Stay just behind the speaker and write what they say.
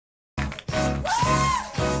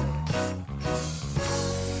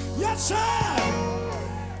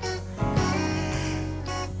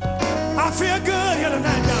I feel good here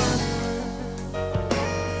tonight, God.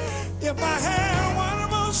 If I had one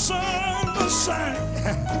more song to sing,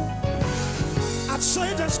 I'd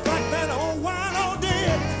say just like that old wine old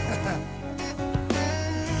did.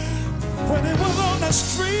 When it was on the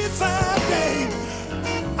street that day,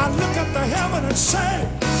 I look up to heaven and say,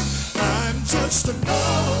 I'm just a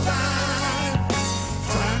nobody,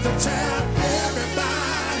 trying to tell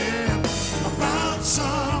everybody about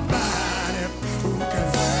somebody who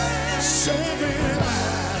can save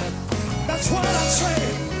everybody. That's what I say,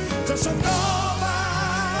 just a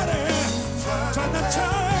nobody, trying to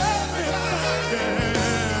tell everybody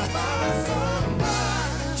about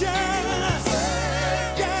somebody. Yeah,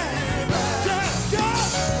 yeah, yeah, yeah,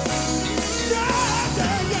 yeah,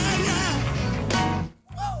 yeah, yeah.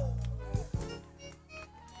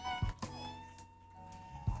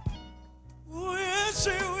 Oh, yes,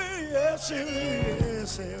 he will, yes, he will,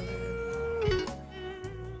 yes, he will.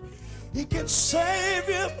 He can save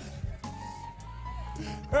you.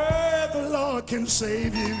 The Lord can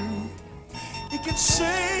save you. He can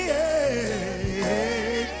save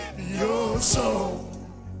your soul.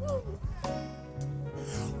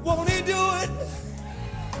 Won't he do it?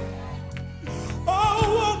 Oh,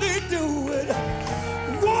 won't he do it?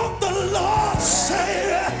 Won't the Lord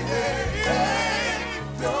save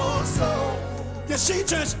your soul? You see,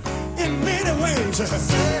 just in many ways,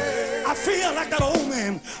 I feel like that old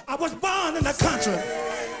man. I was born in the country,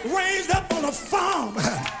 raised up on a farm.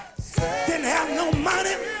 Didn't have no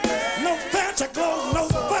money, no fancy clothes, no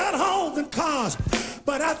fat homes and cars.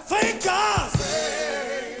 But I thank God,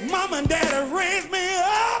 Mom and Daddy raised me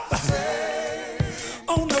up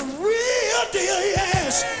on the real deal,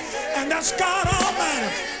 yes. And that's God Almighty.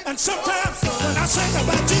 And sometimes when I sing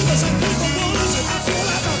about Jesus and people will listen, I feel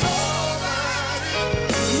like a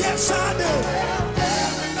yes, I do.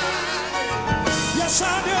 Yes, I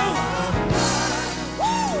do.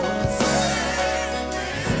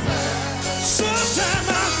 Sometimes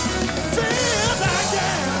I feel like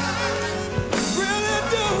that. Really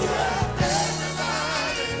do.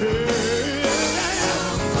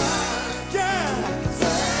 Yeah.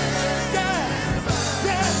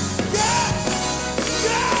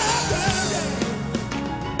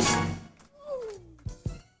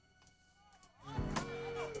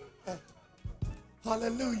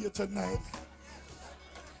 Hallelujah tonight.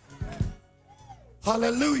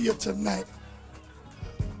 Hallelujah tonight.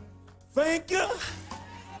 Thank you.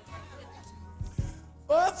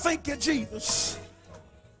 Oh, thank you, Jesus.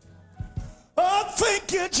 Oh,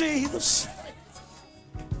 thank you, Jesus.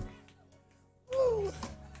 Ooh.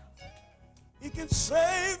 He can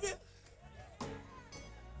save you.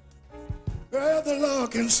 Oh, the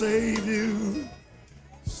Lord can save you.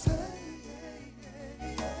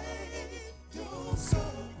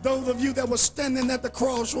 Those of you that were standing at the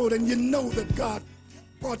crossroad and you know that God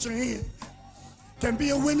brought you in, can be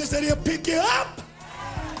a witness that he'll pick you up,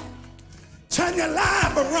 turn your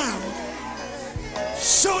life around,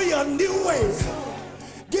 show you a new way,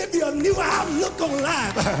 give you a new outlook on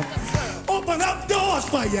life, open up doors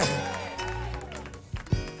for you.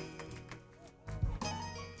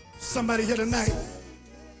 Somebody here tonight,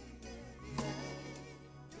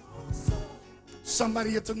 somebody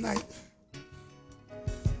here tonight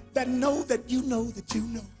that know that you know that you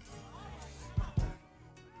know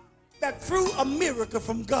that through a miracle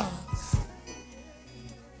from God,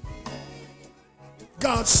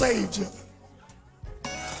 God saved you.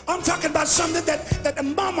 I'm talking about something that the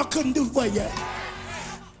mama couldn't do for you.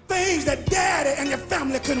 Things that daddy and your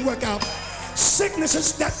family couldn't work out.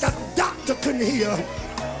 Sicknesses that the doctor couldn't heal.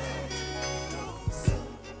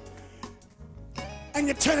 And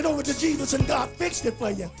you turn it over to Jesus and God fixed it for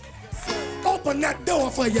you. Open that door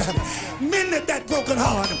for you. Mended that broken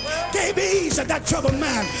heart. Gave ease to that troubled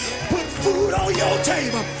mind. Put food on your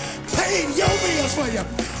table. Paid your bills for you.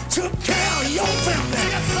 Took care of your family.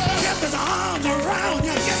 Kept his arms around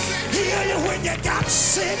you. Heal you when you got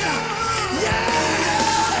sick. Yeah.